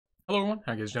Hello everyone,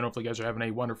 how you guys doing? Hopefully you guys are having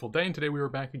a wonderful day, and today we are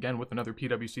back again with another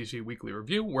PWCC weekly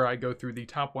review where I go through the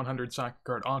top 100 soccer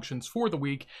card auctions for the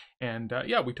week, and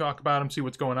yeah, we talk about them, see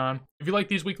what's going on. If you like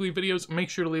these weekly videos, make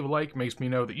sure to leave a like, makes me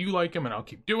know that you like them, and I'll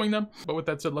keep doing them. But with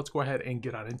that said, let's go ahead and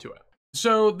get on into it.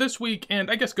 So this week,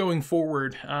 and I guess going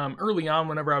forward, early on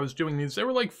whenever I was doing these, they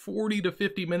were like 40 to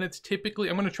 50 minutes typically.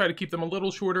 I'm going to try to keep them a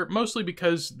little shorter, mostly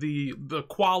because the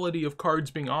quality of cards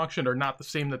being auctioned are not the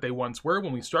same that they once were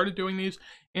when we started doing these.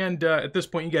 And at this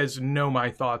point, you guys know my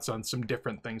thoughts on some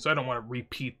different things, so I don't want to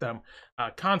repeat them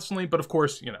constantly. But of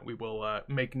course, you know, we will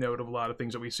make note of a lot of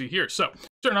things that we see here. So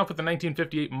starting off with the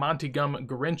 1958 Monty Gum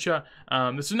Garrincha.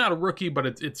 This is not a rookie, but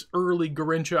it's early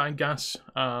Garrincha, I guess.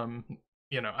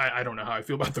 You know, I don't know how I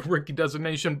feel about the rookie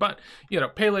designation, but, you know,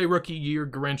 Pele rookie year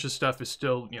Garrincha stuff is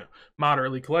still, you know,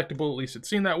 moderately collectible. At least it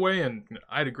seemed that way, and you know,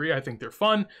 I'd agree. I think they're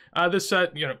fun. This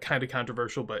set, you know, kind of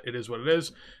controversial, but it is what it is.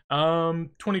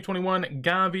 2021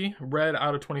 Gavi, red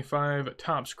out of 25,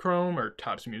 Topps Chrome, or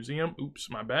Topps Museum. Oops,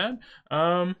 my bad.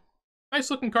 Nice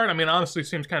looking card. I mean, honestly,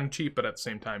 seems kind of cheap, but at the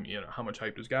same time, you know, how much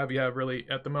hype does Gavi have really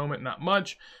at the moment? Not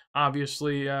much.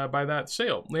 Obviously, by that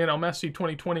sale. Lionel Messi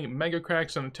 2020 Mega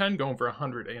Cracks on a 10 going for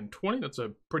 120. That's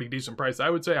a pretty decent price, I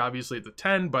would say. Obviously, it's a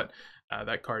 10, but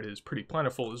that card is pretty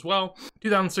plentiful as well.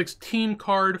 2006 team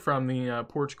card from the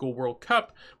Portugal World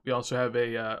Cup. We also have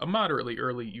a moderately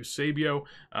early Eusebio.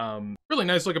 Really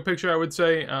nice looking picture, I would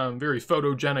say. Very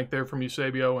photogenic there from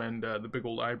Eusebio, and the big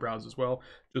old eyebrows as well.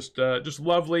 Just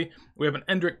lovely. We have an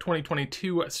Endrick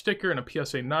 2022 sticker and a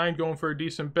PSA 9 going for a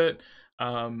decent bit.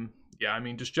 Yeah, I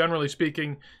mean, just generally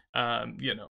speaking,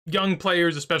 you know, young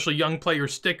players, especially young player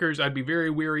stickers, I'd be very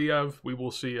weary of. We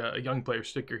will see a young player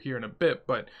sticker here in a bit,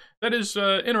 but that is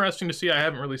interesting to see. I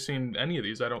haven't really seen any of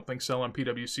these, I don't think, sell on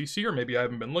PWCC, or maybe I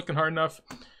haven't been looking hard enough.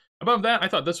 Above that, I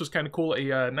thought this was kind of cool.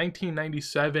 A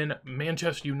 1997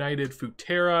 Manchester United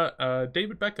Futera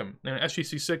David Beckham, an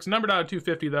SGC 6, numbered out of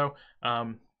 250 though.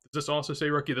 Does this also say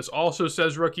rookie? This also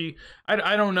says rookie.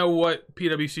 I don't know what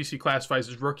PWCC classifies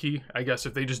as rookie. I guess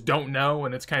if they just don't know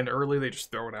and it's kind of early, they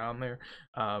just throw it on there.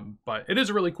 But it is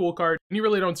a really cool card, and you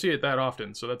really don't see it that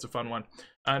often, so that's a fun one.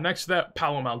 Next to that,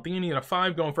 Paolo Maldini in a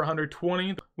 5 going for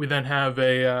 120. We then have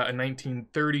a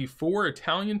 1934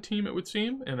 Italian team, it would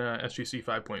seem, in a SGC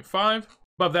 5.5.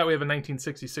 Above that, we have a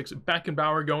 1966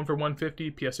 Beckenbauer going for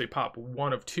 150, PSA Pop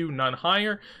 1 of 2, none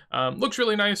higher. Looks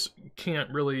really nice. Can't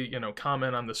really, you know,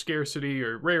 comment on the scarcity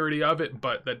or rarity of it,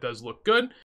 but that does look good.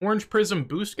 Orange Prism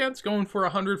Busquets going for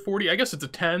 140. I guess it's a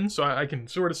 10, so I can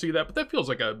sort of see that, but that feels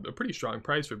like a pretty strong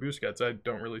price for Busquets. I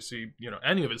don't really see, you know,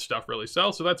 any of his stuff really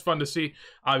sell, so that's fun to see.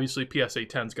 Obviously, PSA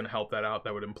 10 is going to help that out.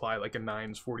 That would imply like a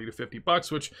 9's 40 to 50 bucks,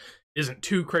 which isn't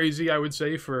too crazy, I would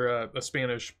say, for a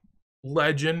Spanish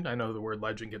legend. I know the word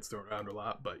legend gets thrown around a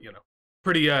lot, but you know,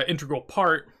 pretty integral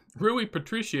part. Rui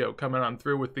Patricio coming on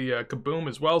through with the Kaboom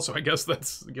as well, so I guess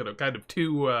that's, you know, kind of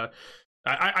two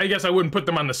I guess I wouldn't put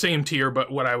them on the same tier,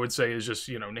 but what I would say is just,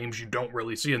 you know, names you don't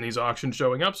really see in these auctions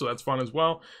showing up, so that's fun as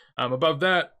well. Above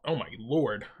that, oh my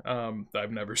lord,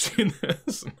 I've never seen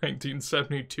this.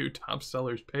 1972 Top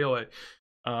Sellers Pele.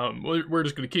 We're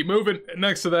just going to keep moving.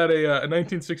 Next to that, a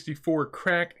 1964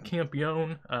 Crack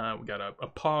Campione. We got a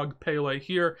Pog Pele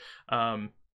here.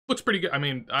 Looks pretty good. I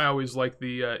mean, I always like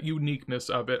the uniqueness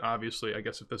of it. Obviously, I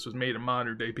guess if this was made in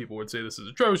modern day, people would say this is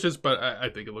atrocious, but I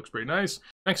think it looks pretty nice.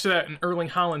 Next to that, an Erling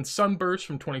Haaland Sunburst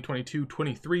from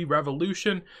 2022-23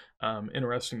 Revolution.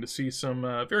 Interesting to see some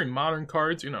very modern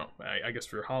cards. You know, I guess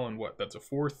for Haaland, what, that's a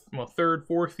third,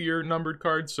 fourth year numbered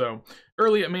card. So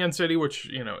early at Man City, which,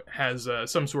 you know, has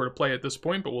some sort of play at this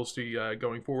point, but we'll see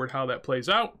going forward how that plays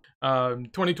out.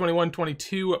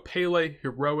 2021-22 Pele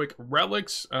Heroic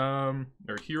Relics, or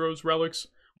Heroes Relics.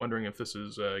 Wondering if this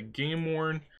is game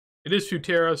worn. It is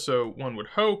Futera, so one would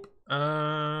hope.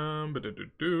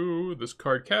 This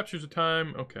card captures the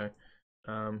time. Okay.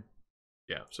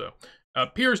 Yeah, so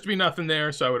appears to be nothing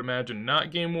there, so I would imagine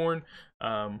not game worn,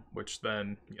 which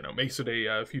then, you know, makes it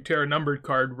a Futera numbered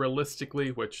card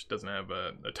realistically, which doesn't have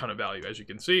a ton of value, as you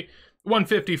can see.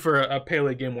 150 for a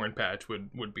Pele game worn patch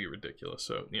would be ridiculous,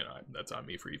 so, you know, that's on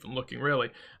me for even looking, really.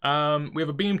 We have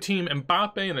a Beam Team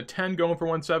Mbappe and a 10 going for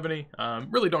 170.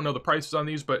 Really don't know the prices on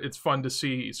these, but it's fun to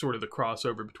see sort of the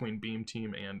crossover between Beam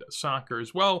Team and soccer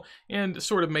as well, and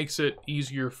sort of makes it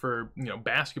easier for, you know,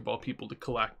 basketball people to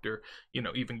collect, or, you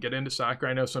know, even get into soccer.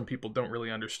 I know some people don't really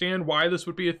understand why this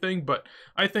would be a thing, but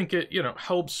I think it, you know,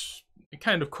 helps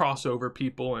kind of crossover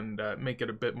people and make it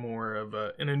a bit more of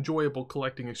an enjoyable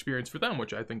collecting experience for them,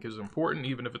 which I think is important,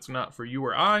 even if it's not for you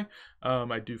or I.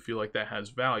 I do feel like that has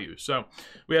value. So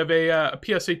we have a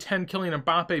PSA 10 Kylian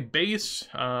Mbappe base.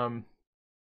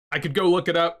 I could go look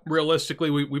it up. Realistically,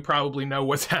 we probably know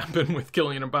what's happened with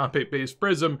Kylian Mbappe base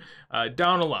Prism,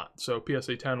 down a lot. So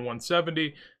PSA 10,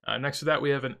 170. Next to that,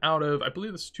 we have an out of, I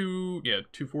believe it's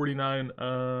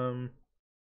 249.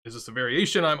 Is this a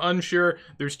variation? I'm unsure.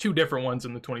 There's 2 different ones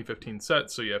in the 2015 set,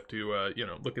 so you have to, you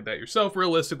know, look at that yourself.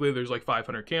 Realistically, there's like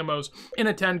 500 camos. In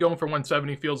a 10, going for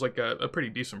 170 feels like a pretty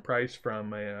decent price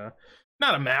from a,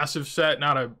 not a massive set,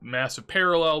 not a massive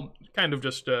parallel, kind of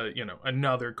just, you know,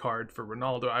 another card for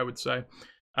Ronaldo, I would say.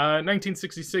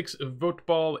 1966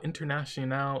 Voetbal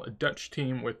Internationale, a Dutch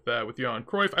team with Johan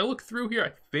Cruyff. I look through here,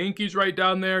 I think he's right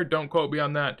down there. Don't quote me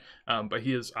on that, but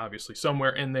he is obviously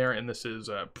somewhere in there, and this is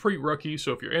pre-rookie,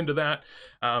 so if you're into that.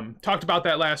 Talked about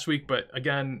that last week, but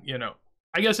again, you know,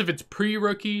 I guess if it's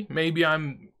pre-rookie, maybe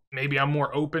I'm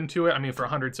more open to it. I mean, for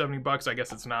 170 bucks, I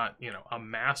guess it's not, you know, a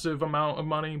massive amount of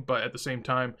money, but at the same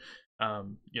time,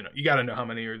 you know, you got to know how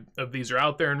many of these are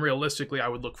out there, and realistically, I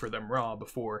would look for them raw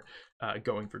before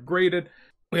going for graded.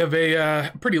 We have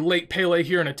a pretty late Pele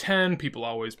here in a 10. People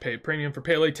always pay premium for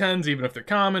Pele 10s, even if they're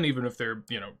common, even if they're,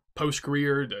 you know,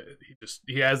 post-career.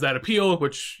 He has that appeal,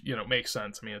 which, you know, makes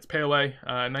sense. I mean, it's Pele.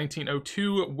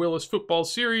 1902 Willis Football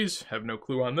Series. Have no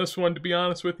clue on this one, to be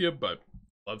honest with you, but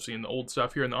love seeing the old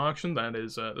stuff here in the auction. That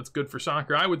is that's good for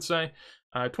soccer, I would say.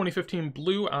 2015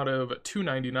 blue out of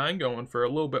 $2.99, going for a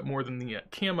little bit more than the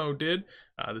camo did.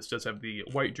 This does have the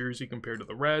white jersey compared to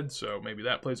the red, so maybe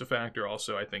that plays a factor.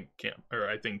 Also, I think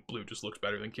blue just looks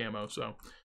better than camo, so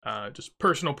just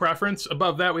personal preference.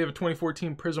 Above that, we have a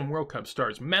 2014 Prism World Cup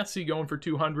Stars Messi, going for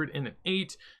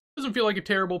 208. Doesn't feel like a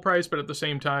terrible price, but at the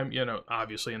same time, you know,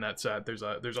 obviously in that set, there's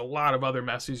a lot of other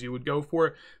Messis you would go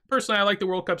for. Personally, I like the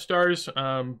World Cup Stars,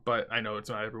 but I know it's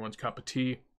not everyone's cup of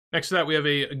tea. Next to that, we have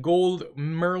a gold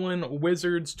Merlin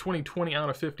Wizards 2020 out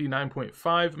of 50,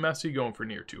 9.5 Messi, going for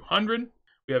near 200.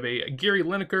 We have a Gary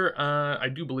Lineker. I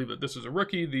do believe that this is a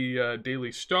rookie, the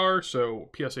Daily Star, so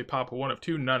PSA pop 1 of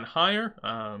 2, none higher.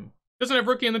 Doesn't have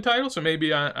rookie in the title, so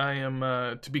maybe I am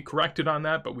to be corrected on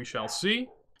that, but we shall see.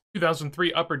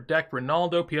 2003 Upper Deck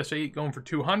Ronaldo, PSA 8 going for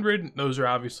 200. Those are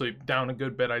obviously down a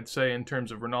good bit, I'd say, in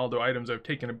terms of Ronaldo items I've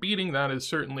taken a beating. That is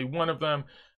certainly one of them.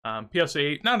 PSA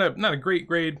 8, not a great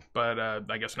grade, but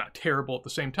I guess not terrible at the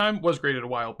same time. Was graded a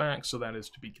while back, so that is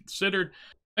to be considered.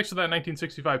 Next to that,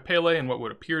 1965 Pele and what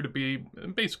would appear to be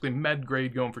basically med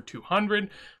grade, going for 200.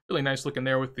 Really nice looking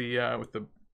there with the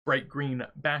bright green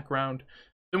background.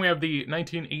 Then we have the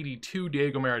 1982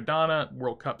 Diego Maradona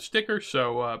World Cup sticker.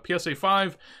 So PSA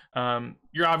 5,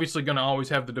 you're obviously going to always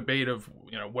have the debate of,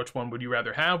 you know, which one would you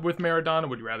rather have with Maradona?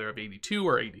 Would you rather have 82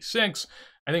 or 86?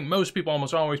 I think most people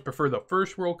almost always prefer the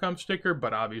first World Cup sticker,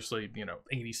 but obviously, you know,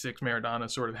 86 Maradona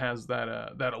sort of has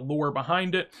that that allure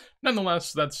behind it.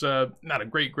 Nonetheless, that's not a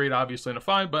great grade, obviously, in a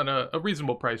 5, but a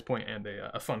reasonable price point and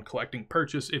a fun collecting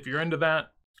purchase if you're into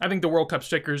that. I think the World Cup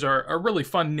stickers are a really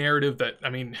fun narrative that, I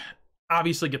mean,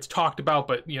 obviously gets talked about,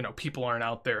 but, you know, people aren't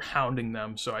out there hounding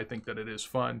them, so I think that it is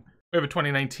fun. We have a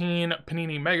 2019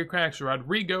 Panini Mega Cracks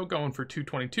Rodrigo, going for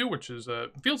 222, which is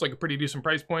feels like a pretty decent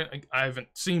price point. I haven't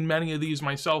seen many of these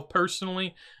myself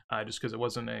personally, just because it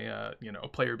wasn't a you know, a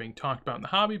player being talked about in the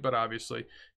hobby. But obviously,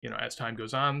 you know, as time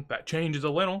goes on, that changes a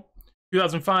little.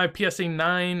 2005 PSA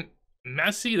 9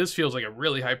 Messi. This feels like a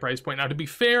really high price point. Now, to be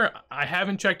fair, I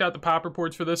haven't checked out the pop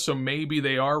reports for this, so maybe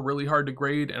they are really hard to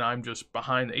grade, and I'm just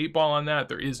behind the 8 ball on that.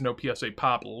 There is no PSA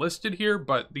pop listed here,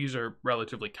 but these are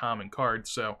relatively common cards,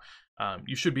 so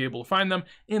you should be able to find them.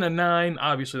 In a 9,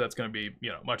 obviously that's going to be, you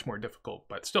know, much more difficult,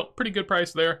 but still pretty good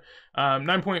price there.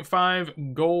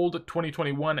 9.5 gold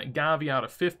 2021 Gavi out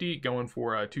of 50, going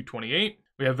for 228.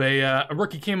 We have a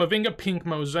rookie Camavinga pink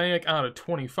mosaic out of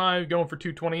 25, going for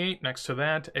 228. Next to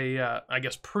that, I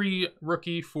guess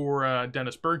pre-rookie for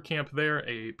Dennis Bergkamp there,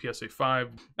 a PSA 5.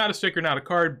 Not a sticker, not a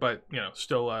card, but, you know,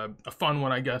 still a fun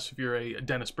one, I guess, if you're a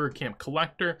Dennis Bergkamp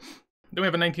collector. Then we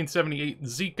have a 1978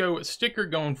 Zico sticker,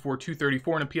 going for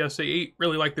 234 and a PSA 8.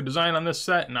 Really like the design on this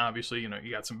set, and obviously, you know,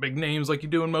 you got some big names like you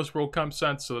do in most World Cup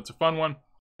sets, so it's a fun one.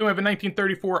 Then we have a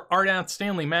 1934 Ardent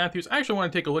Stanley Matthews. I actually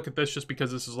want to take a look at this just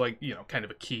because this is like, you know, kind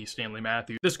of a key Stanley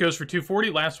Matthews. This goes for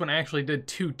 240. Last one actually did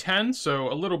 210,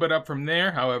 so a little bit up from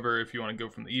there. However, if you want to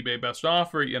go from the eBay best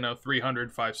offer, you know,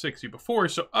 300, 560 before,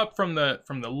 so up from the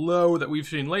low that we've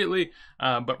seen lately,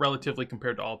 but relatively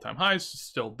compared to all-time highs,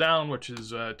 still down, which is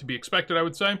to be expected, I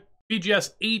would say.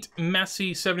 BGS 8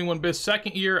 Messi 71 bis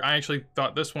second year. I actually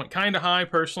thought this went kind of high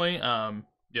personally.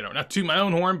 you know, not to my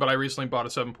own horn, but I recently bought a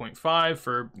 7.5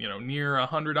 for, you know, near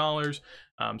 $100,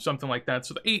 something like that.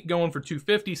 So the 8 going for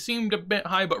 250 seemed a bit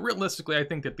high, but realistically, I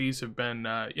think that these have been,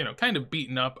 you know, kind of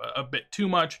beaten up a bit too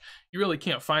much. You really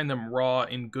can't find them raw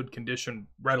in good condition,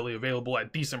 readily available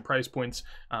at decent price points,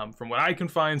 from what I can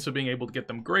find. So being able to get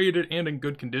them graded and in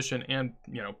good condition, and,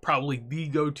 you know, probably the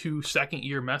go-to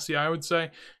second-year Messi, I would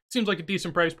say, seems like a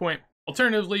decent price point.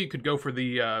 Alternatively, you could go for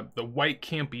the white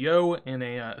Campio in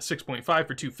a 6.5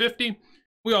 for 250.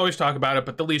 We always talk about it,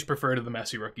 but the least preferred of the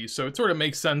Messi rookies, so it sort of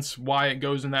makes sense why it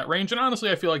goes in that range. And honestly,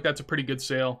 I feel like that's a pretty good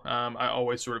sale. I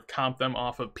always sort of comp them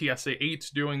off of PSA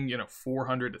 8s doing, you know,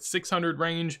 400 to 600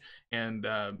 range, and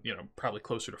you know, probably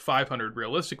closer to 500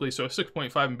 realistically. So a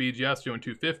 6.5 in BGS doing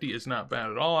 250 is not bad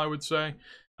at all, I would say.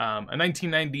 A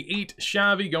 1998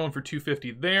 Xavi going for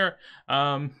 250 there.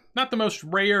 Not the most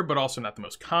rare, but also not the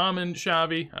most common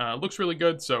Xavi. Looks really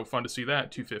good, so fun to see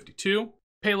that. 252.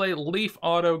 Pele Leaf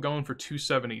Auto going for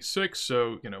 276.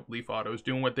 So, you know, Leaf Auto is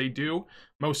doing what they do.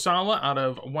 Mo Salah out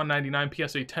of 199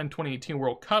 PSA 10 2018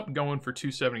 World Cup going for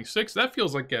 276. That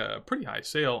feels like a pretty high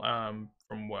sale,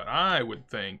 from what I would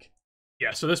think.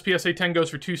 Yeah, so this PSA 10 goes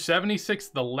for 276.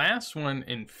 The last one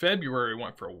in February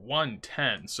went for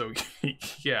 110. So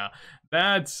yeah,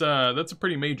 that's a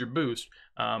pretty major boost.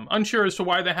 Unsure as to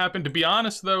why that happened. To be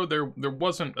honest, though, there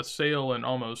wasn't a sale in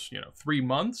almost, you know, 3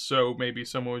 months. So maybe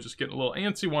someone was just getting a little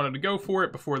antsy, wanted to go for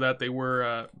it. Before that, they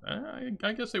were,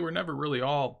 I guess they were never really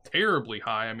all terribly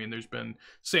high. I mean, there's been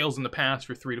sales in the past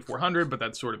for 300 to 400, but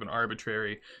that's sort of an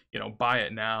arbitrary, you know, buy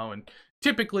it now. And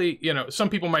typically, you know, some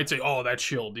people might say, oh, that's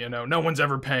shilled, you know, no one's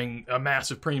ever paying a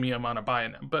massive premium on a buy it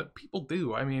now, but people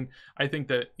do. I mean, I think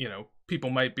that, you know, people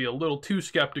might be a little too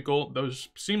skeptical. Those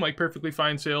seem like perfectly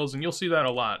fine sales, and you'll see that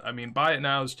a lot. I mean, buy it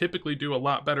nows typically do a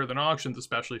lot better than auctions,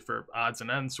 especially for odds and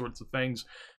ends sorts of things.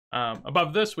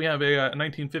 Above this, we have a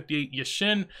 1958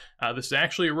 Yashin. This is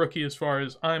actually a rookie as far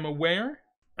as I'm aware.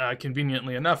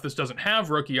 Conveniently enough, this doesn't have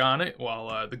rookie on it,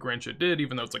 while the Garrincha did,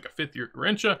 even though it's like a 5th-year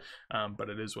Garrincha, but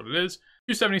it is what it is.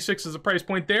 276 is the price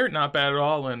point there, not bad at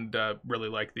all, and really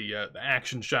like the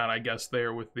action shot, I guess,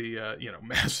 there with the, you know,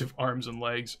 massive arms and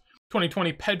legs.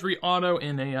 2020 Pedri Auto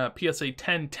in a PSA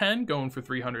 1010 going for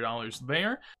 $300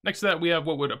 there. Next to that, we have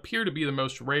what would appear to be the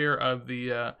most rare of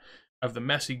the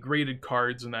Messi graded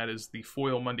cards, and that is the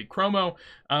foil Monday Chromo.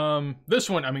 This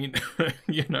one, I mean,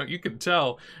 you know, you could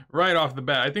tell right off the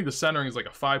bat. I think the centering is like a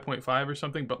 5.5 or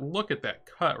something, but look at that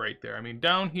cut right there. I mean,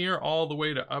 down here all the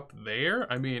way to up there.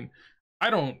 I mean, I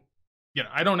don't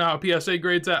know how PSA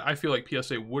grades that. I feel like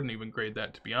PSA wouldn't even grade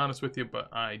that, to be honest with you, but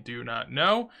I do not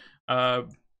know.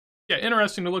 Yeah,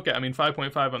 interesting to look at. I mean,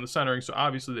 5.5 on the centering, so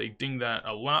obviously they ding that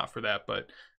a lot for that, but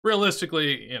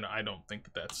realistically, you know, I don't think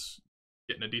that that's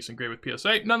getting a decent grade with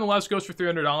PSA. Nonetheless, goes for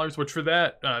 $300, which for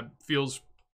that feels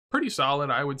pretty solid,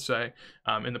 I would say.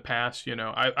 In the past, you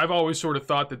know, I've always sort of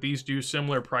thought that these do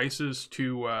similar prices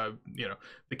to, you know,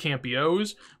 the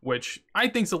Campios, which I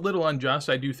think is a little unjust.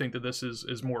 I do think that this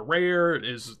is more rare,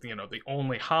 is, you know, the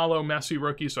only hollow Messi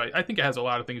rookie, so I think it has a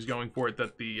lot of things going for it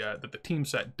that the team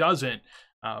set doesn't.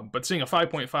 But seeing a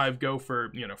 5.5 go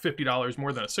for, you know, $50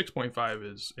 more than a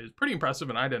 6.5 is pretty impressive,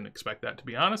 and I didn't expect that, to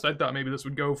be honest. I thought maybe this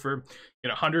would go for, you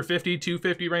know, 150,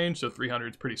 250 range, so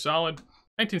 300 is pretty solid.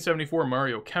 1974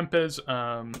 Mario Kempes,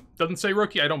 doesn't say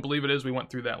rookie. I don't believe it is. We went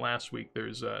through that last week.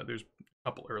 There's a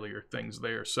couple earlier things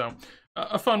there, so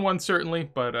a fun one certainly,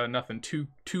 but nothing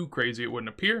too crazy, it wouldn't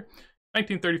appear.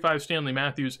 1935 Stanley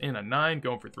Matthews in a 9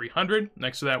 going for 300.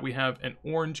 Next to that, we have an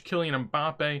orange Kylian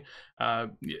Mbappe.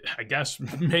 I guess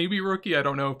maybe rookie. I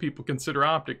don't know if people consider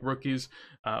optic rookies.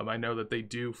 I know that they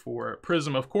do for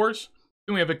Prism, of course.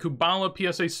 Then we have a Kubala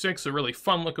PSA 6, a really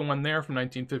fun looking one there from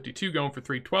 1952 going for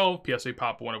 312. PSA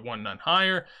Pop 1 of 1, none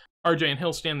higher. RJ and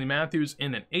Hill Stanley Matthews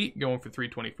in an 8 going for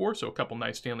 324. So a couple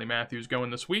nice Stanley Matthews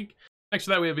going this week. Next to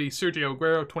that, we have a Sergio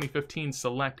Aguero 2015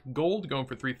 Select Gold going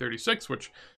for 336,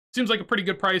 which seems like a pretty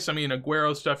good price. I mean,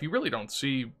 Aguero stuff you really don't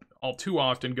see all too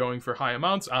often going for high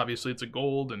amounts. Obviously, it's a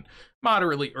gold and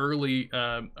moderately early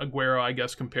Aguero, I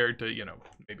guess, compared to, you know,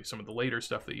 maybe some of the later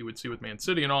stuff that you would see with Man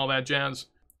City and all that jazz.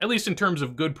 At least in terms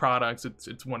of good products,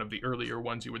 it's one of the earlier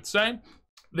ones, you would say.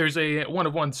 There's a 1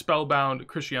 of 1 Spellbound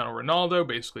Cristiano Ronaldo.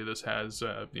 Basically, this has,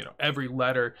 you know, every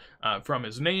letter from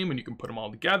his name, and you can put them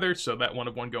all together. So that 1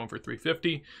 of 1 going for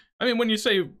 350. I mean, when you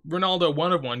say Ronaldo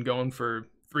 1 of 1 going for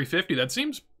 350, that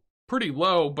seems pretty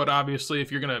low, but obviously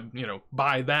if you're gonna, you know,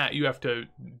 buy that, you have to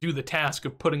do the task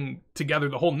of putting together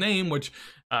the whole name, which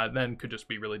then could just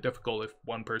be really difficult if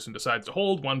one person decides to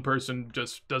hold, one person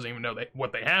just doesn't even know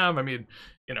what they have. I mean,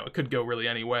 you know, it could go really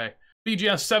any way.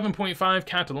 BGS 7.5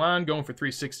 Catalan going for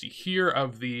 360 here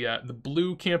of the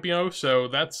blue Campione. So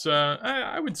that's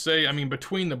I would say, I mean,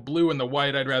 between the blue and the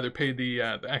white, I'd rather pay the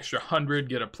extra 100,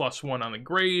 get a +1 on the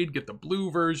grade, get the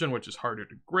blue version, which is harder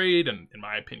to grade and in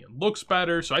my opinion looks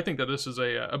better. So I think that this is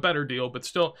a better deal, but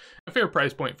still a fair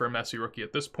price point for a Messi rookie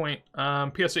at this point.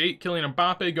 PSA 8 Kylian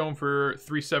Mbappe going for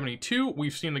 372.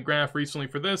 We've seen the graph recently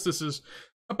for this. This is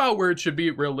about where it should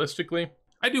be realistically.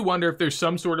 I do wonder if there's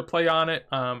some sort of play on it.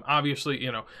 Obviously,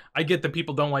 you know, I get that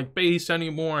people don't like base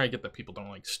anymore. I get that people don't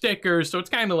like stickers. So it's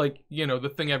kind of like, you know, the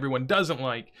thing everyone doesn't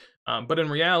like. But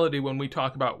in reality, when we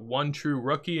talk about one true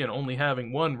rookie and only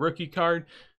having one rookie card,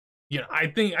 you know, I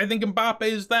think Mbappe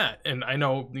is that. And I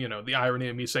know, you know, the irony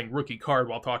of me saying rookie card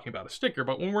while talking about a sticker,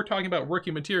 but when we're talking about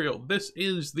rookie material, this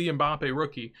is the Mbappe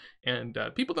rookie. And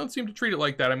people don't seem to treat it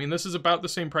like that. I mean, this is about the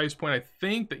same price point, I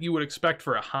think, that you would expect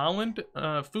for a Haaland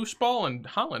foosball. And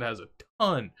Haaland has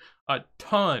a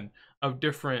ton of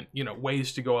different, you know,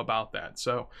 ways to go about that.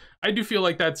 So I do feel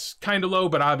like that's kind of low,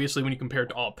 but obviously when you compare it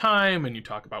to all time and you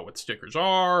talk about what stickers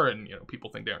are and, you know,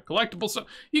 people think they aren't collectible, so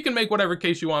you can make whatever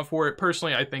case you want for it.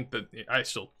 Personally, I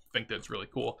still think that's really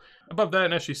cool. Above that,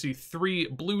 in SGC 3,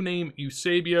 blue name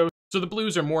Eusebio. So the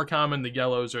blues are more common, the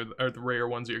yellows are the rare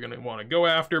ones that you're going to want to go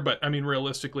after, but I mean,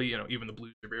 realistically, you know, even the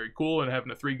blues are very cool, and having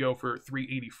a 3 go for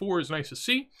 384 is nice to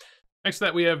see. Next to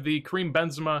that, we have the Karim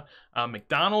Benzema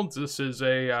McDonald's. This is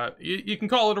a, you can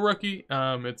call it a rookie.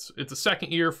 It's a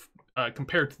second year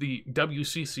compared to the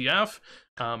WCCF,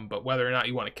 but whether or not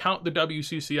you want to count the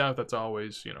WCCF, that's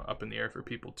always, you know, up in the air for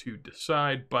people to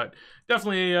decide. But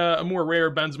definitely a more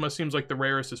rare Benzema, seems like the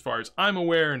rarest as far as I'm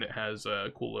aware, and it has a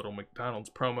cool little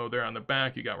McDonald's promo there on the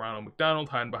back. You got Ronald McDonald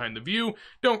hiding behind the view.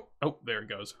 Oh, there it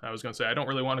goes. I was going to say, I don't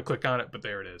really want to click on it, but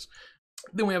there it is.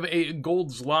 Then we have a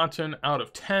gold Zlatan out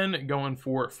of 10 going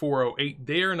for 408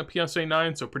 there in a PSA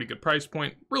 9, so pretty good price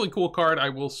point. Really cool card, I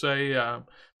will say.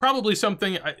 Probably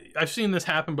something, I've seen this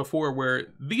happen before, where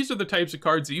these are the types of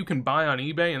cards that you can buy on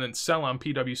eBay and then sell on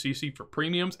PWCC for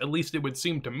premiums. At least it would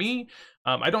seem to me.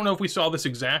 I don't know if we saw this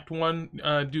exact one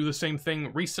do the same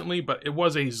thing recently, but it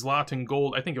was a Zlatan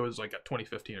Gold. I think it was like a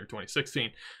 2015 or 2016.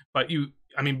 But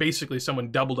I mean, basically someone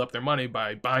doubled up their money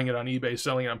by buying it on eBay,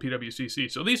 selling it on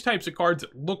PWCC. So these types of cards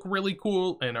that look really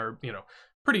cool and are, you know,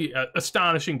 pretty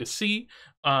astonishing to see,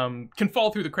 can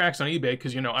fall through the cracks on eBay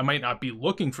because, you know, I might not be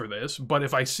looking for this, but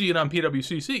if I see it on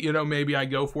PWCC, you know, maybe I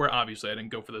go for it. Obviously, I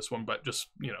didn't go for this one, but just,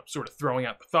 you know, sort of throwing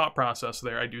out the thought process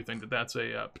there, I do think that that's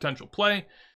a potential play.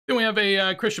 Then we have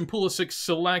a Christian Pulisic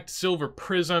Select Silver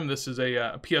Prism. This is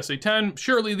a PSA 10.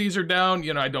 Surely these are down.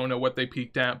 You know, I don't know what they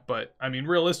peaked at, but I mean,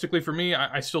 realistically for me,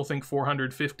 I still think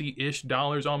 $450-ish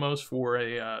almost for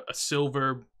a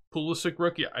silver Pulisic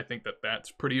rookie. I think that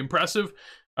that's pretty impressive.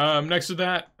 Next to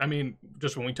that, I mean,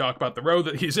 just when we talk about the row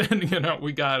that he's in, you know,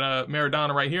 we got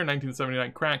Maradona right here,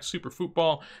 1979 crack Super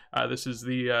Football. This is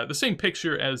the same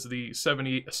picture as the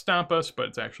 78 Estampas, but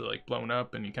it's actually like blown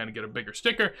up and you kind of get a bigger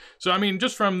sticker. So, I mean,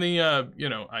 just from the, you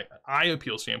know, eye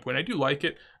appeal standpoint, I do like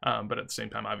it, but at the same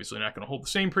time, obviously not going to hold the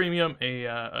same premium. A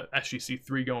SGC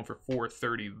 3 going for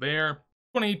 430 there.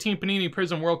 2018 Panini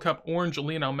Prism World Cup Orange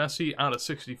Lionel Messi out of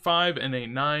 65 and a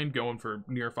 9 going for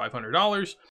near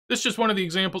 $500. This is just one of the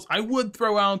examples I would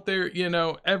throw out there. You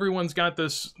know, everyone's got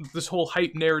this whole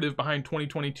hype narrative behind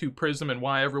 2022 Prism and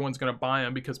why everyone's going to buy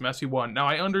them because Messi won. Now,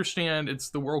 I understand it's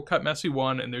the World Cup Messi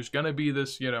won and there's going to be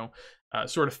this, you know,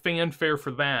 sort of fanfare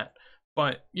for that.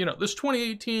 But, you know, this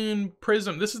 2018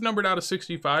 Prism, this is numbered out of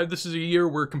 65. This is a year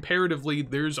where comparatively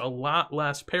there's a lot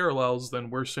less parallels than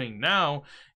we're seeing now.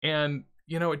 And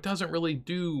you know, it doesn't really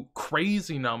do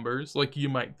crazy numbers like you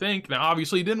might think. Now,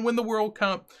 obviously, he didn't win the World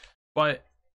Cup, but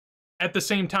at the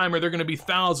same time, are there going to be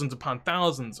thousands upon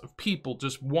thousands of people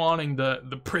just wanting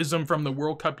the Prism from the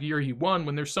World Cup year he won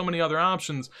when there's so many other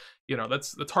options? You know,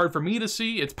 that's hard for me to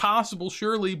see. It's possible,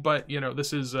 surely, but, you know,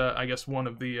 this is, I guess, one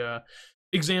of the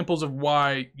examples of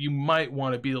why you might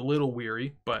want to be a little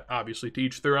weary, but obviously to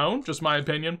each their own, just my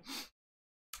opinion.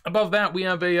 Above that, we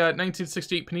have a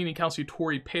 1968 Panini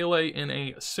Calciatore Pele in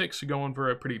a 6 going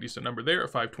for a pretty decent number there, a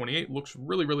 528. Looks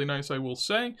really, really nice, I will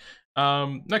say.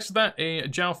 Next to that, a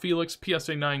João Felix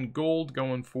PSA 9 Gold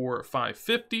going for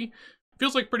 550.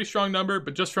 Feels like a pretty strong number,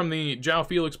 but just from the João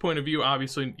Felix point of view,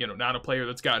 obviously, you know, not a player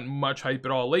that's gotten much hype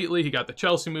at all lately. He got the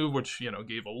Chelsea move, which, you know,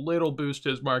 gave a little boost to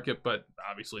his market, but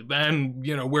obviously then,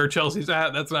 you know, where Chelsea's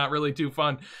at, that's not really too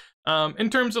fun.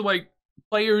 In terms of, like,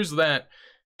 players that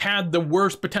had the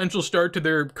worst potential start to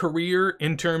their career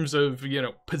in terms of, you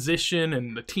know, position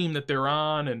and the team that they're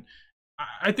on, and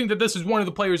I think that this is one of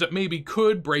the players that maybe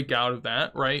could break out of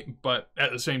that, right? But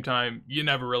at the same time, you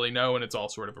never really know, and it's all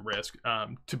sort of a risk.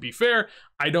 To be fair,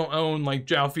 I don't own like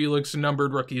João Felix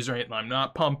numbered rookies, right? I'm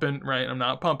not pumping, right? I'm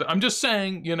not pumping. I'm just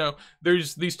saying, you know,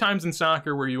 there's these times in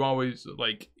soccer where you always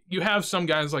like, you have some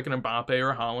guys like an Mbappe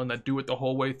or a Haaland that do it the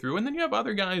whole way through, and then you have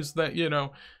other guys that, you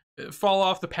know, fall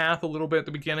off the path a little bit at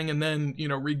the beginning and then, you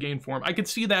know, regain form. I could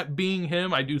see that being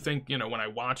him. I do think, you know, when I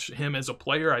watch him as a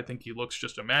player, I think he looks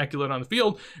just immaculate on the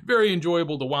field. Very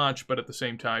enjoyable to watch, but at the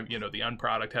same time, you know, the end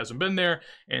product hasn't been there,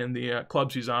 and the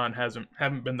clubs he's on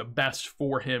haven't been the best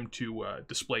for him to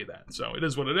display that. So it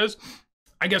is what it is.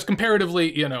 I guess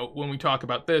comparatively, you know, when we talk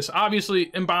about this, obviously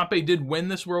Mbappe did win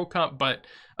this World Cup, but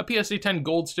a PSA 10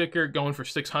 gold sticker going for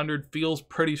 600 feels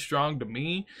pretty strong to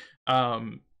me.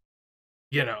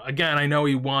 You know, again, I know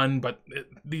he won, but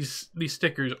these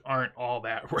stickers aren't all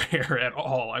that rare at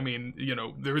all. I mean, you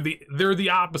know, they're the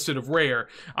opposite of rare.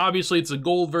 Obviously, it's a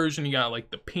gold version. You got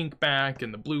like the pink back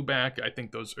and the blue back. I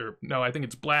think those are, no, I think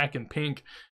it's black and pink.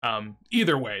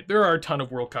 Either way, there are a ton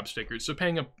of World Cup stickers, so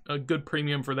paying a good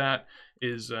premium for that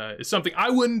is something I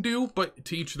wouldn't do, but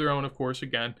to each their own, of course.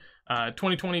 Again,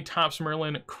 2020 Topps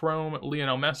Merlin Chrome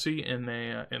Lionel Messi in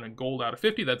a gold out of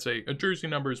 50. That's a jersey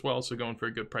number as well, so going for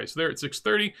a good price there at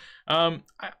 630.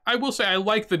 I will say I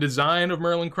like the design of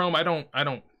Merlin Chrome. I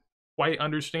don't quite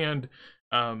understand,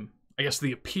 I guess,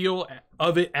 the appeal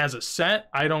of it as a set.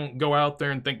 I don't go out there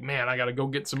and think, man, I gotta go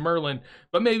get some Merlin,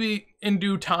 but maybe in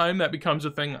due time that becomes a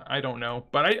thing. I don't know,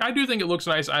 but I do think it looks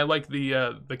nice. I like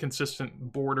the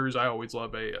consistent borders. I always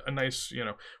love a nice, you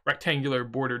know, rectangular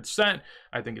bordered set.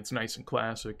 I think it's nice and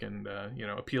classic and you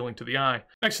know, appealing to the eye.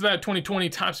 Next to that, 2020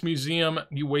 Topps Museum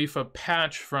UEFA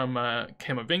patch from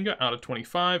Camavinga out of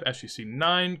 25, SGC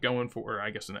 9 going for, or I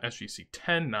guess an SGC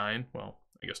 10 9. Well,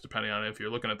 I guess depending on if you're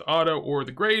looking at the auto or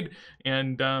the grade,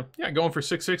 and yeah, going for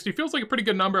 660 feels like a pretty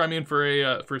good number. I mean, for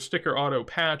a sticker auto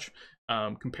patch,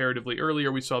 comparatively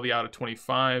earlier we saw the out of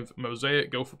 25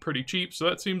 Mosaic go for pretty cheap, so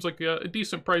that seems like a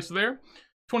decent price there.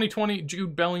 2020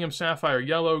 Jude Bellingham Sapphire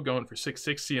Yellow going for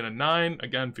 660 and a 9.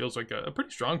 Again, feels like a pretty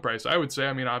strong price, I would say.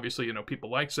 I mean, obviously, you know, people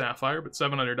like Sapphire, but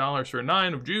 $700 for a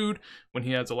 9 of Jude when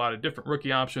he has a lot of different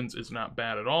rookie options is not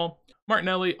bad at all.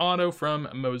 Martinelli auto from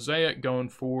Mosaic going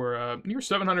for near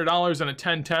 $700 and a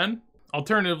 1010.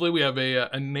 Alternatively, we have a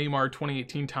Neymar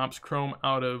 2018 Topps Chrome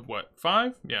out of what,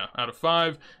 5? Yeah, out of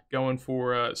 5, going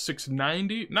for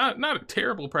 $690. Not a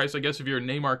terrible price, I guess, if you're a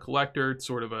Neymar collector. It's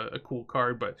sort of a cool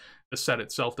card, but the set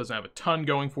itself doesn't have a ton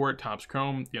going for it. Topps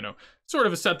Chrome, you know, sort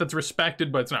of a set that's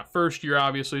respected, but it's not first year,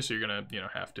 obviously, so you're gonna, you know,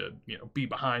 have to, you know, be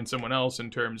behind someone else in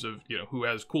terms of, you know, who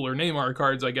has cooler Neymar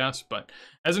cards, I guess. But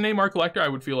as a Neymar collector, I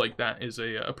would feel like that is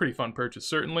a pretty fun purchase,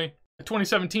 certainly. A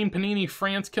 2017 Panini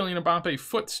France Kylian Mbappe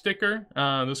foot sticker,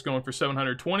 this going for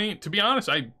 $720. To be honest,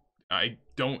 I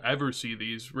don't ever see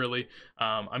these, really.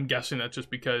 I'm guessing that's just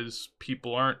because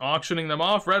people aren't auctioning them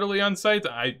off readily on sites.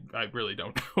 I really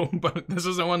don't know, but this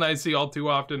isn't one that I see all too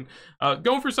often.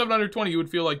 Going for $720, you would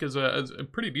feel like is a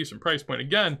pretty decent price point.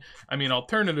 Again, I mean,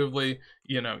 alternatively,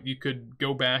 you know, you could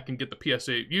go back and get the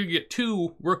PSA. You could get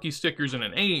 2 rookie stickers in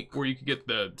an 8, or you could get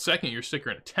the second year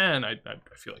sticker in a 10. I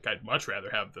feel like I'd much rather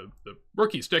have the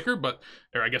rookie sticker, but,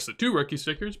 or I guess the 2 rookie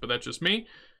stickers, but that's just me.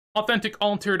 Authentic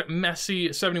altered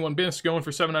Messi 71 Bisque going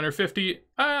for $750.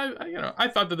 You know, I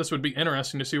thought that this would be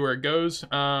interesting to see where it goes.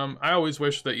 I always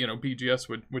wish that, you know, BGS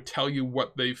would tell you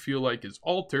what they feel like is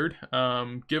altered.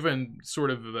 Given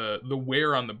sort of the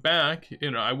wear on the back,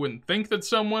 you know, I wouldn't think that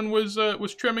someone was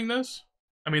trimming this.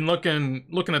 I mean, looking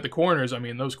at the corners, I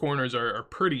mean, those corners are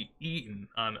pretty eaten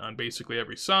on basically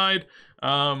every side.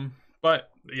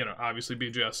 But, you know, obviously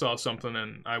BGS saw something,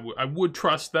 and I would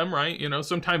trust them, right? You know,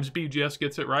 sometimes BGS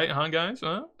gets it right, huh, guys?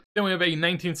 Huh? Then we have a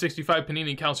 1965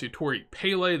 Panini Calciatore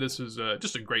Pele. This is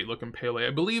just a great looking Pele. I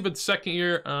believe it's second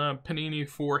year Panini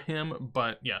for him,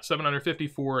 but yeah, $750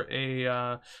 for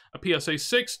a PSA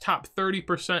 6, top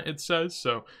 30% it says.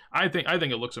 So I think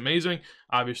it looks amazing.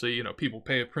 Obviously, you know, people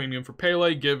pay a premium for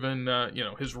Pele given you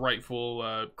know, his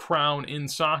rightful crown in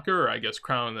soccer, or I guess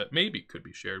crown that maybe could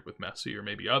be shared with Messi or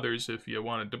maybe others if you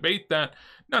want to debate that.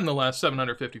 Nonetheless,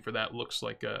 $750 for that looks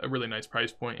like a really nice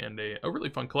price point and a really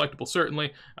fun collectible,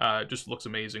 certainly. Just looks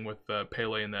amazing with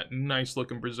Pele in that nice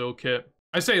looking Brazil kit.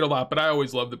 I say it a lot, but I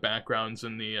always love the backgrounds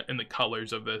and the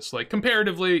colors of this. Like,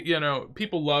 comparatively, you know,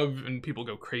 people love and people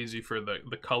go crazy for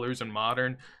the colors in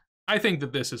Modern. I think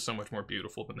that this is so much more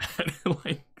beautiful than that.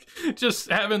 Like, just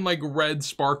having like red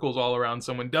sparkles all around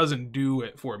someone doesn't do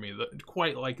it for me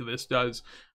quite like this does.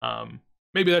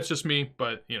 Maybe that's just me,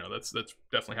 but you know, that's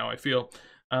definitely how I feel.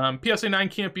 PSA 9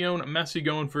 Campione, Messi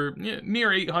going for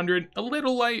near 800, a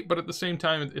little light, but at the same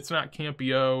time, it's not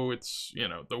Campio, it's, you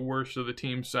know, the worst of the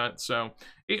team set, so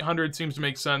 800 seems to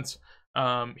make sense.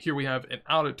 Here we have an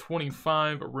out of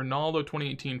 25 Ronaldo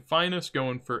 2018 Finest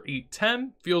going for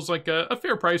 810. Feels like a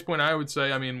fair price point, I would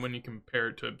say. I mean, when you compare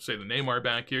it to, say, the Neymar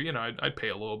back here, you know, I'd pay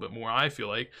a little bit more, I feel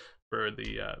like, for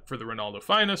the Ronaldo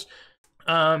Finest.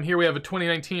 Here we have a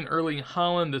 2019 Erling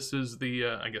Haaland. This is the,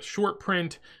 I guess, short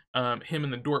print. Him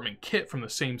in the Dortmund kit from the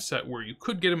same set where you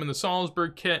could get him in the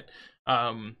Salzburg kit.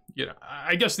 You know,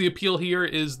 I guess the appeal here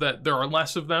is that there are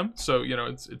less of them, so you know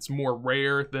it's more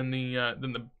rare than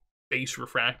the base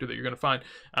refractor that you're gonna find.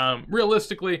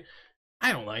 Realistically,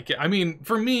 I don't like it. I mean,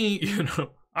 for me, you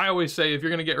know, I always say if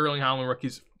you're gonna get Erling Haaland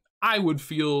rookies, I would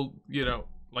feel, you know,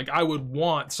 like I would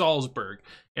want Salzburg.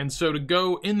 And so to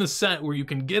go in the set where you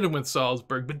can get him with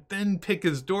Salzburg, but then pick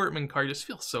his Dortmund card just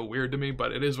feels so weird to me,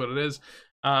 but it is what it is.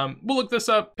 We'll look this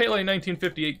up. Pele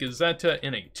 1958 Gazzetta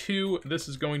in a 2. This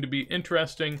is going to be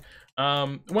interesting.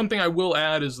 One thing I will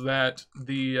add is that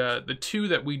the 2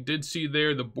 that we did see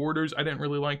there, the borders, I didn't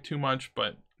really like too much,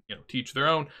 but you know, teach their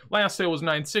own. Last sale was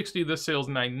 960. This sale's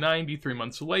 990. 3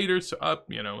 months later, so up,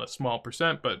 you know, a small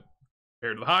percent, but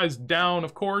compared to the highs, down,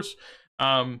 of course.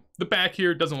 The back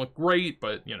here doesn't look great,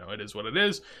 but you know, it is what it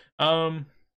is.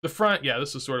 The front, yeah,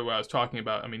 this is sort of what I was talking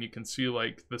about. I mean, you can see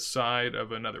like the side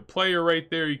of another player right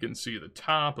there. You can see the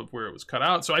top of where it was cut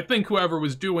out. So I think whoever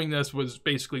was doing this was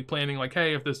basically planning like,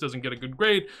 hey, if this doesn't get a good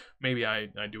grade, maybe I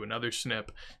do another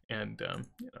snip. And,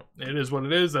 you know, it is what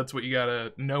it is. That's what you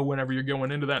gotta know whenever you're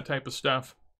going into that type of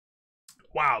stuff.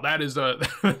 Wow, that is a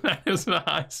that is a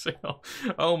high sale.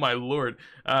 Oh my lord.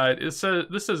 This says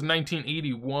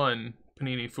 1981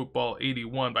 Panini Football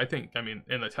 81, but I mean,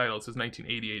 in the title it says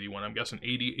 1980-81. I'm guessing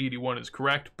 80-81 is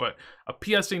correct, but a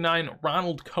PSA 9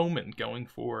 Ronald Koeman going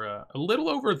for a little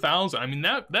over 1,000. I mean,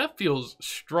 that feels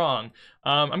strong.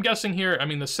 I'm guessing here, I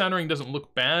mean, the centering doesn't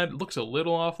look bad. It looks a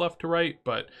little off left to right,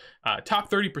 but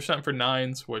top 30% for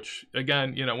 9s, which,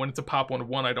 again, you know, when it's a pop 1 of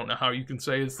 1, I don't know how you can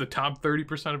say it's the top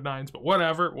 30% of 9s, but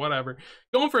whatever.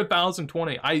 Going for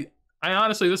 1,020, I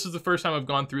honestly, this is the first time I've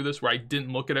gone through this where I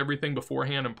didn't look at everything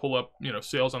beforehand and pull up, you know,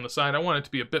 sales on the side. I want it to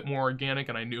be a bit more organic,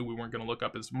 and I knew we weren't going to look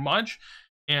up as much.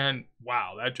 And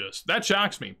wow, that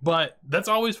shocks me. But that's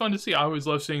always fun to see. I always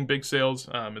love seeing big sales.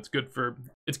 It's good for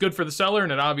the seller,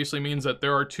 and it obviously means that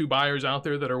there are 2 buyers out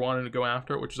there that are wanting to go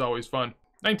after it, which is always fun.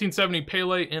 1970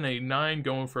 Pele in a 9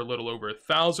 going for a little over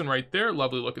 1,000 right there.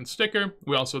 Lovely looking sticker.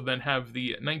 We also then have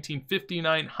the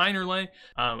 1959 Heinerle,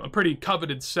 a pretty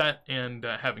coveted set, and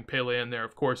having Pele in there,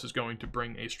 of course, is going to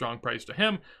bring a strong price to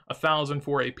him. 1,000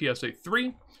 for a PSA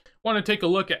 3. Want to take a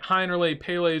look at Heinerle,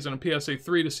 Pele's, and a PSA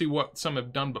 3 to see what some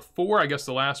have done before. I guess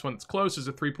the last one that's close is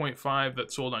a 3.5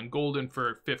 that sold on Golden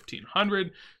for 1,500.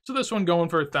 So this one going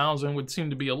for 1,000 would seem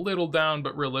to be a little down,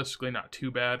 but realistically not too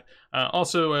bad.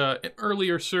 Also, an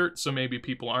earlier cert, so maybe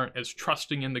people aren't as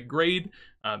trusting in the grade.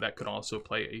 That could also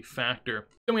play a factor.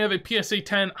 Then we have a PSA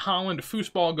 10 Haaland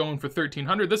Foosball going for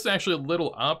 1,300. This is actually a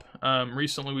little up.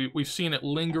 Recently, we've seen it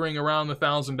lingering around the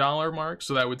 $1,000 mark,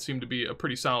 so that would seem to be a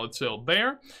pretty solid sale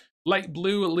there. Light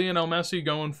blue Lionel Messi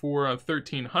going for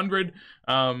 1,300.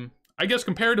 I guess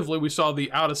comparatively, we saw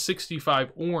the out of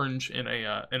 65 orange in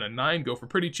a 9 go for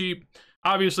pretty cheap.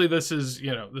 Obviously, this is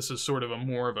sort of a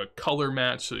more of a color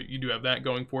match, so you do have that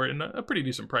going for it, and a pretty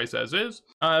decent price as is.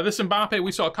 This Mbappe,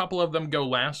 we saw a couple of them go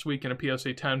last week in a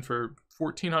PSA 10 for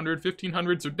 1,400,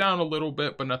 1,500, so down a little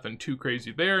bit, but nothing too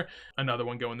crazy there. Another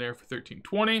one going there for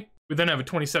 1,320. We then have a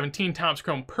 2017 Topps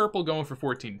Chrome Purple going for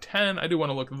 1,410. I do want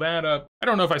to look that up. I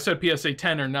don't know if I said PSA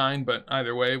 10 or 9, but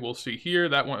either way, we'll see here.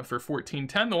 That went for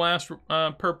 1,410. The last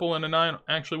Purple in a 9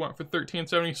 actually went for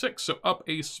 1,376, so up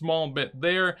a small bit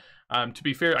there. To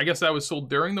be fair, I guess that was sold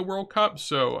during the World Cup,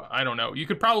 so I don't know. You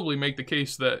could probably make the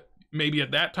case that maybe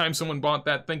at that time someone bought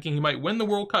that thinking he might win the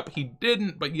World Cup. He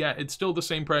didn't, but yeah, it's still the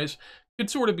same price. Could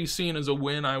sort of be seen as a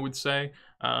win, I would say.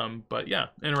 But yeah,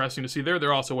 interesting to see there.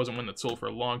 There also wasn't one that sold for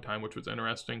a long time, which was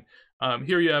interesting.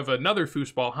 Here you have another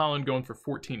Foosball Haaland going for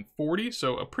 1,440,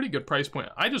 so a pretty good price point.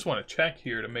 I just want to check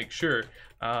here to make sure.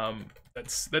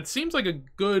 That seems like a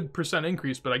good percent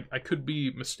increase, but I could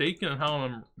be mistaken in how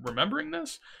I'm remembering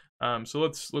this. So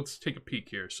let's take a peek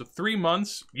here. So 3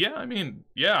 months, yeah, I mean,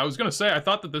 yeah, I was gonna say I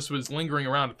thought that this was lingering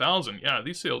around 1,000. Yeah,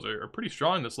 these sales are pretty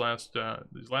strong these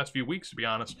last few weeks, to be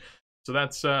honest. So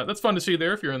that's fun to see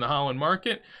there if you're in the Haaland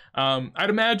market. I'd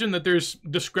imagine that there's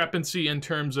discrepancy in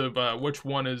terms of which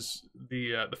one is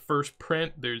the first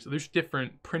print. There's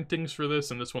different printings for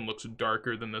this, and this one looks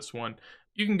darker than this one.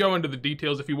 you can go into the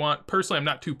details if you want. Personally, I'm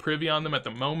not too privy on them at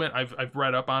the moment. I've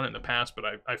read up on it in the past, but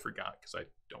I forgot because I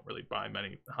don't really buy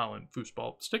many Haaland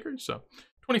foosball stickers. So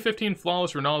 2015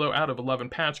 Flawless Ronaldo out of 11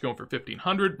 patch going for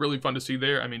 1,500. Really fun to see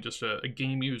there. I mean, just a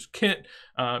game-used kit.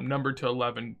 Numbered to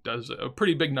 11 does a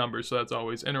pretty big number, so that's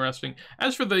always interesting.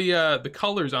 As for the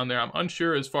colors on there, I'm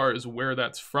unsure as far as where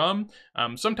that's from.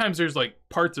 Sometimes there's like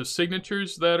parts of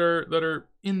signatures that are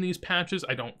in these patches.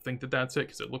 I don't think that that's it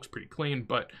because it looks pretty clean,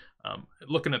 but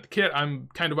looking at the kit, I'm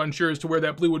kind of unsure as to where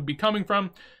that blue would be coming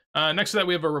from. Next to that,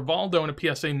 we have a Rivaldo and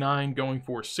a PSA 9 going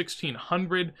for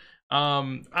 1,600.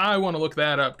 I want to look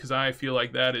that up because I feel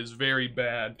like that is very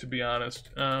bad, to be honest.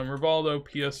 Rivaldo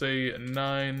PSA 9,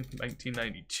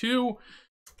 1992.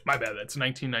 My bad, that's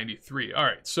 1993. All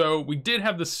right, so we did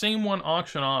have the same one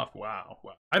auction off. Wow.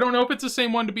 I don't know if it's the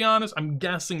same one, to be honest. I'm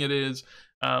guessing it is.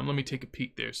 Let me take a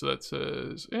peek there. So that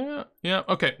says, yeah,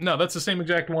 okay. No, that's the same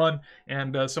exact one.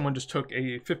 And someone just took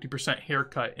a 50%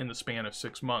 haircut in the span of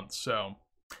 6 months. So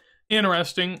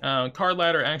interesting. Card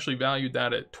Ladder actually valued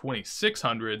that at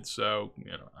 2,600. So,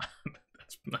 you know,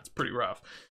 that's pretty rough.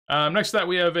 Next to that,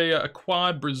 we have a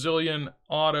quad Brazilian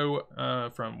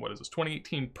auto from, what is this,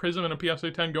 2018 Prism and a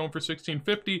PSA 10 going for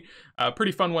 1,650.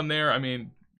 Pretty fun one there. I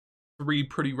mean, 3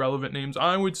 pretty relevant names,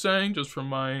 I would say, just from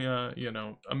my, you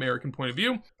know, American point of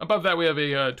view. Above that, we have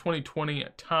a 2020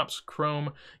 Topps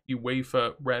Chrome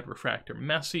UEFA Red Refractor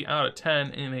Messi out of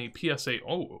 10 in a PSA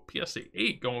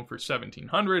 8 going for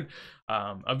 1,700.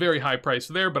 A very high price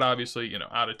there, but obviously, you know,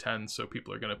 out of 10, so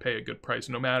people are going to pay a good price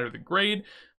no matter the grade.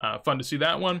 Fun to see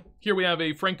that one. Here we have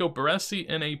a Franco Baresi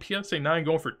in a PSA 9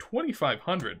 going for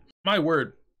 2,500. My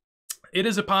word. It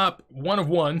is a pop, 1 of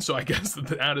 1, so I guess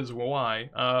that is why.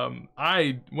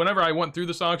 Whenever I went through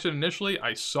this auction initially,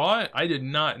 I saw it. I did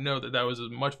not know that that was as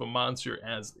much of a monster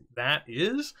as that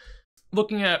is.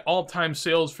 Looking at all-time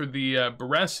sales for the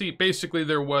Baresi, basically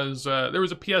there was a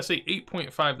PSA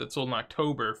 8.5 that sold in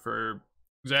October for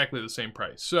exactly the same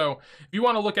price. So if you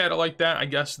want to look at it like that, I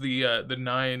guess the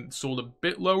 9 sold a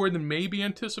bit lower than maybe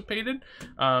anticipated.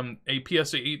 A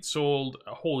PSA 8 sold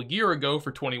a whole year ago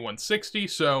for 2,160.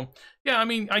 So yeah, I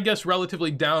mean, I guess relatively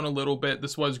down a little bit.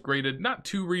 This was graded not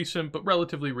too recent, but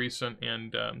relatively recent,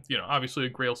 and you know, obviously a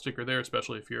Grail sticker there,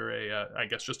 especially if you're a I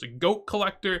guess just a GOAT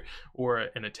collector or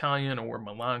an Italian or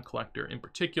Milan collector in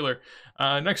particular.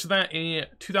 Next to that, a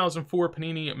 2004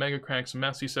 Panini Mega Cracks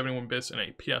Messi 71 bits and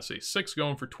a PSA 6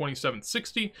 going for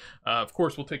 2,760. Of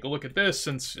course, we'll take a look at this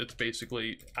since it's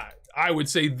basically, I would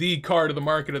say, the card of the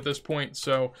market at this point.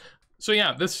 So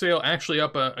yeah, this sale actually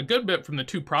up a good bit from the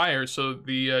 2 prior. So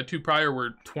the 2 prior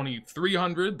were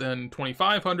 2,300, then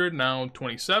 2,500, now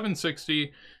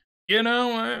 2,760. You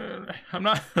know, I'm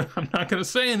not gonna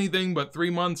say anything, but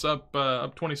 3 months up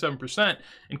 27%.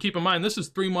 And keep in mind, this is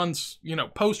 3 months, you know,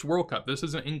 post World Cup. This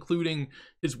isn't including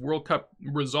his World Cup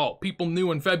result. People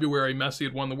knew in February Messi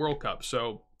had won the World Cup,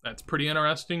 so that's pretty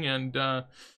interesting. And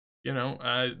you know,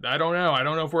 I don't know. I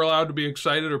don't know if we're allowed to be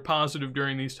excited or positive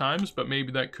during these times, but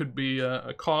maybe that could be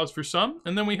a cause for some.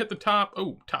 And then we hit the top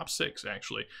 6,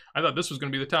 actually. I thought this was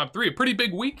going to be the top 3. A pretty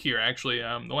big week here, actually.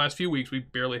 The last few weeks, we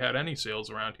barely had any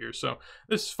sales around here. So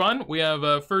this is fun. We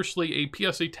have, firstly, a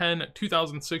PSA 10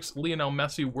 2006 Lionel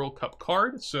Messi World Cup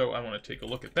card. So I want to take a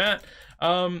look at that.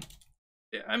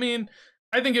 I mean,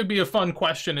 I think it'd be a fun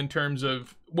question in terms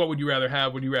of what would you rather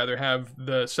have? Would you rather have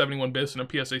the 71 bits and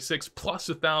a PSA 6 plus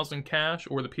 1,000 cash,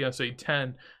 or the PSA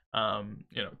 10,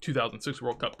 you know, 2006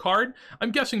 World Cup card?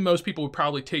 I'm guessing most people would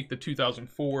probably take the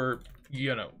 2004,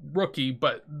 you know, rookie,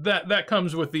 but that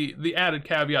comes with the added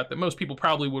caveat that most people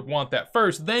probably would want that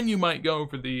first. Then you might go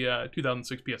for the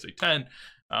 2006 PSA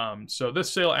 10. So this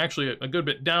sale actually a good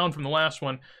bit down from the last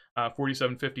one.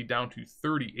 4,750 down to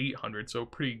 3,800, so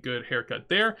pretty good haircut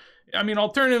there. I mean,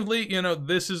 alternatively, you know,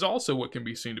 this is also what can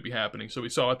be seen to be happening. So we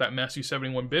saw at that Messi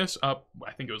 71 bis up,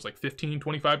 I think it was like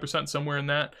 15-25%, somewhere in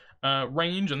that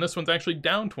range, and this one's actually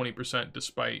down 20%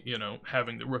 despite, you know,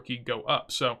 having the rookie go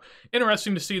up. So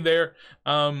interesting to see there.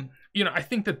 You know, I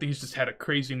think that these just had a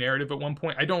crazy narrative at one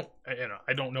point. I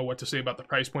don't know what to say about the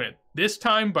price point at this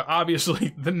time, but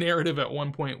obviously the narrative at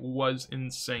one point was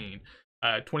insane.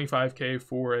 25K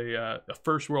for a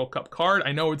first World Cup card.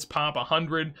 I know it's pop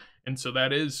 100, and so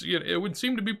that is, you know, it would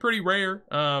seem to be pretty rare.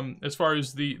 As far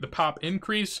as the pop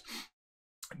increase,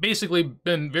 basically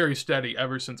been very steady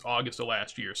ever since August of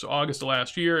last year. So August of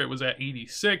last year, it was at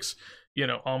 86, you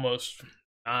know, almost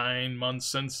 9 months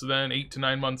since then, 8 to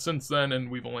 9 months since then, and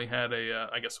we've only had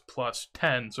I guess a plus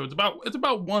 10. So it's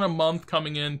about 1 a month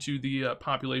coming into the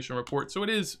population report. So it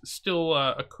is still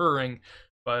occurring.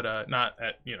 but not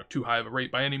at, too high of a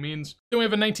rate by any means. Then we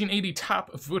have a 1980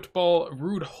 Top Football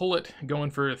Ruud Gullit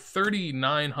going for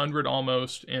 3,900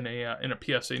 almost in a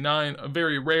PSA 9, a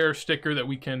very rare sticker that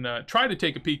we can try to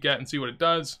take a peek at and see what it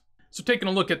does. So taking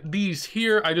a look at these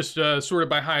here, I just sorted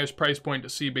by highest price point to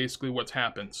see basically what's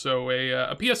happened. So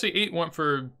a PSA 8 went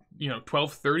for,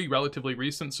 $12.30, relatively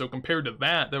recent. So compared to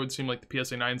that would seem like the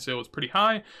PSA 9 sale was pretty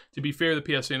high. To be fair,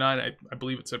 the PSA 9, I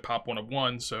believe it said pop 1 of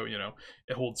 1, so,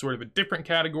 it holds sort of a different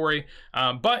category.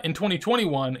 But in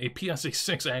 2021, a PSA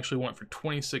 6 actually went for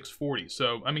 $26.40.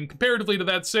 So, I mean, comparatively to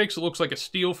that 6, it looks like a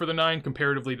steal for the 9.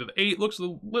 Comparatively to the 8, looks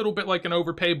a little bit like an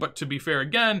overpay, but to be fair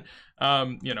again,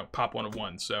 pop 1 of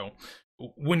 1. So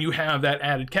when you have that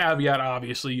added caveat,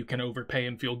 obviously you can overpay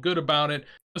and feel good about it,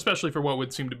 especially for what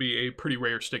would seem to be a pretty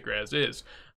rare sticker as is.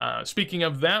 Speaking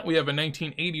of that, we have a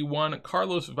 1981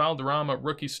 Carlos Valderrama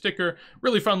rookie sticker.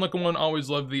 Really fun looking one.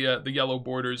 Always love the yellow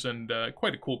borders, and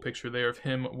quite a cool picture there of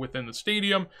him within the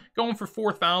stadium. Going for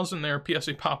 4,000 there.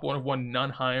 PSA pop 1 of 1, none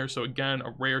higher. So again,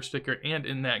 a rare sticker and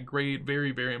in that grade.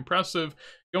 Very, very impressive.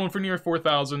 Going for near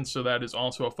 4,000, so that is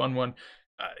also a fun one.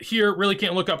 Here, really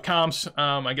can't look up comps.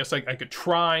 I guess I could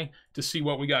try to see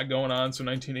what we got going on. So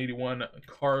 1981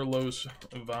 Carlos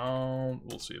Val.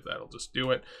 We'll see if that'll just do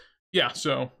it. Yeah,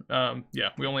 so, yeah,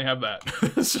 we only have that.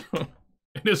 So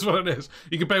it is what it is.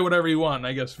 You can pay whatever you want, and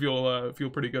I guess feel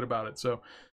pretty good about it. So,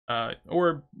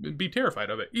 or be terrified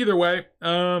of it. Either way,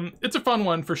 it's a fun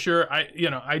one for sure.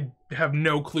 I have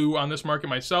no clue on this market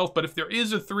myself, but if there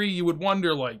is a 3, you would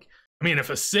wonder, like, I mean, if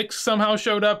a 6 somehow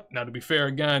showed up, now to be fair,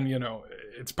 again,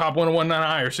 it's pop 1 of 1, not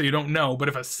higher, so you don't know. But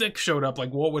if a 6 showed up,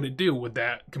 like, what would it do? Would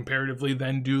that comparatively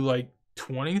then do, like,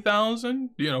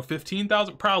 20,000?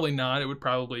 15,000? Probably not. It would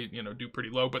probably, do pretty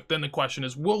low. But then the question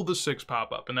is, will the 6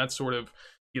 pop up? And that's sort of,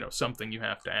 something you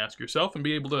have to ask yourself and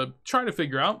be able to try to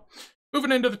figure out.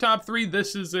 Moving into the top 3,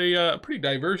 this is a pretty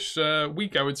diverse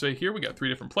week, I would say here. We got 3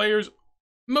 different players.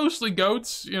 Mostly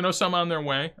GOATs, some on their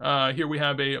way. Here we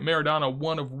have a Maradona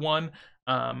 1 of 1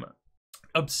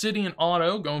 Obsidian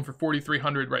Auto going for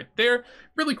 4,300 right there.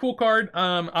 Really cool card.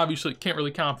 Obviously can't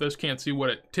really comp this, can't see what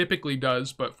it typically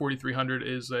does, but 4,300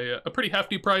 is a pretty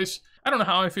hefty price. I don't know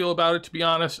how I feel about it, to be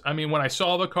honest. I mean, when I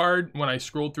saw the card, when I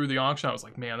scrolled through the auction, I was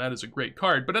like, man, that is a great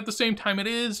card. But at the same time, it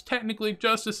is technically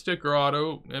just a sticker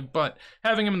auto, but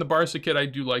having him in the Barca kit, I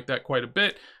do like that quite a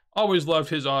bit. Always loved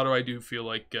his auto. I do feel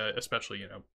like, especially,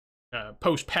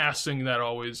 post-passing, that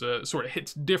always sort of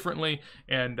hits differently,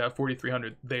 and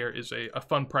 4,300 there is a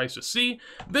fun price to see.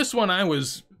 This one I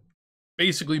was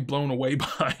basically blown away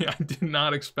by. I did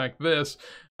not expect this.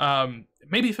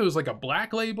 Maybe if it was like a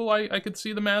black label, I could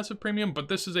see the massive premium, but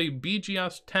this is a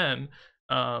BGS 10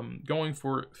 going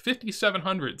for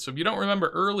 5,700. So if you don't remember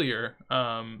earlier,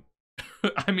 I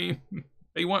mean,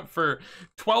 they went for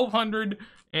 1,200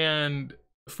 and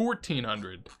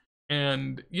 1,400.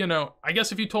 And, I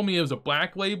guess if you told me it was a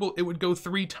black label, it would go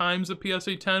 3 times the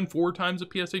PSA 10, 4 times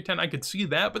the PSA 10. I could see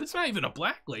that, but it's not even a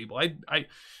black label.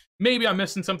 Maybe I'm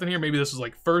missing something here. Maybe this is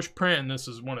like first print, and this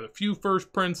is one of the few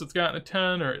first prints that's gotten a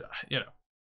 10, or,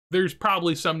 there's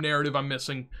probably some narrative I'm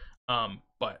missing.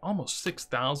 But almost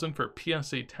 6,000 for a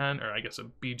PSA 10, or I guess a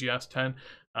BGS 10.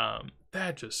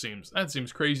 That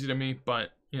seems crazy to me, but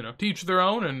to each their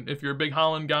own. And if you're a big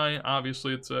Holland guy,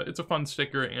 obviously it's a fun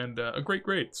sticker and a great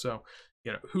grade. So,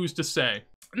 who's to say?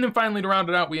 And then finally, to round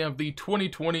it out, we have the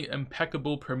 2020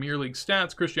 Impeccable Premier League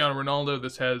Stats, Cristiano Ronaldo.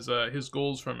 This has his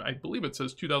goals from, I believe it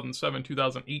says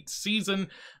 2007-2008 season,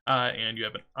 and you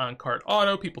have an on-card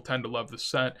auto. People tend to love the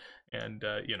set, and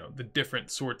the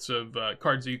different sorts of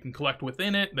cards that you can collect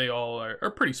within it. They all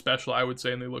are pretty special, I would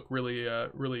say, and they look really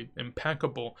really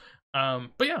impeccable.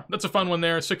 But yeah, that's a fun one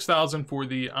there. 6,000 for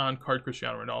the on-card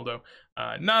Cristiano Ronaldo.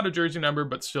 Not a jersey number,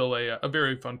 but still a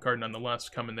very fun card nonetheless,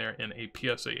 coming there in a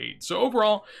PSA 8. So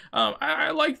overall,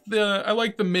 I like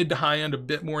the mid to high end a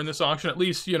bit more in this auction. At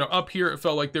least, up here it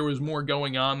felt like there was more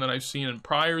going on than I've seen in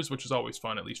priors, which is always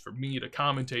fun, at least for me, to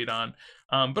commentate on.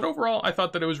 But overall, I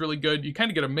thought that it was really good. You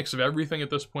kind of get a mix of everything at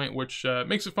this point, which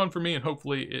makes it fun for me, and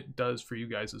hopefully it does for you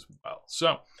guys as well.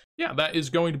 So yeah, that is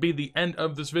going to be the end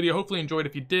of this video. Hopefully you enjoyed.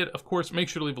 If you did, of course, make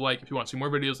sure to leave a like. If you want to see more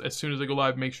videos as soon as they go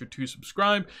live, make sure to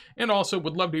subscribe. And also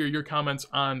would love to hear your comments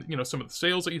on, some of the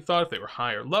sales that you thought, if they were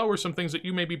high or low, or some things that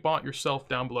you maybe bought yourself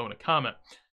down below in a comment.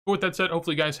 But with that said,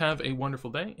 hopefully you guys have a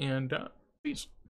wonderful day, and peace.